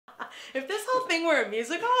If this whole thing were a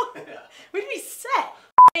musical, we'd be set.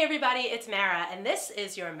 Hey everybody, it's Mara, and this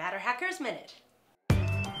is your MatterHackers Minute.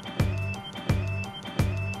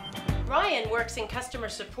 Ryan works in customer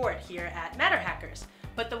support here at MatterHackers,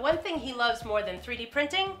 but the one thing he loves more than 3D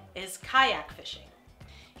printing is kayak fishing.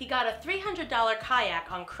 He got a $300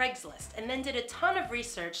 kayak on Craigslist and then did a ton of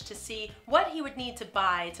research to see what he would need to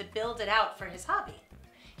buy to build it out for his hobby.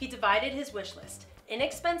 He divided his wish list: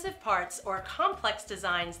 inexpensive parts or complex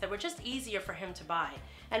designs that were just easier for him to buy,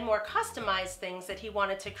 and more customized things that he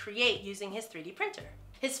wanted to create using his 3D printer.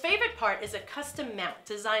 His favorite part is a custom mount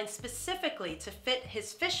designed specifically to fit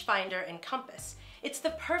his fish finder and compass. It's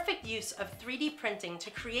the perfect use of 3D printing to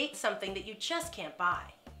create something that you just can't buy.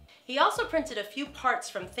 He also printed a few parts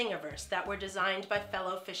from Thingiverse that were designed by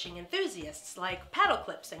fellow fishing enthusiasts, like paddle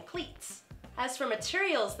clips and cleats. As for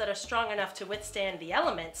materials that are strong enough to withstand the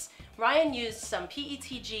elements, Ryan used some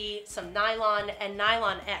PETG, some Nylon, and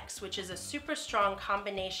Nylon X, which is a super strong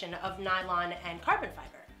combination of nylon and carbon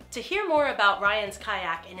fiber. To hear more about Ryan's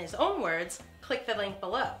kayak in his own words, click the link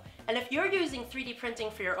below. And if you're using 3D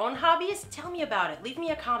printing for your own hobbies, tell me about it. Leave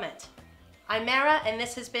me a comment. I'm Mara, and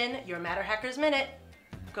this has been your MatterHackers Minute.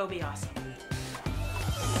 Go be awesome.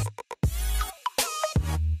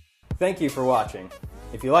 Thank you for watching.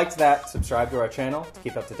 If you liked that, subscribe to our channel to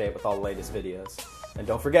keep up to date with all the latest videos. And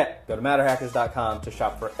don't forget, go to MatterHackers.com to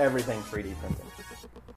shop for everything 3D printing.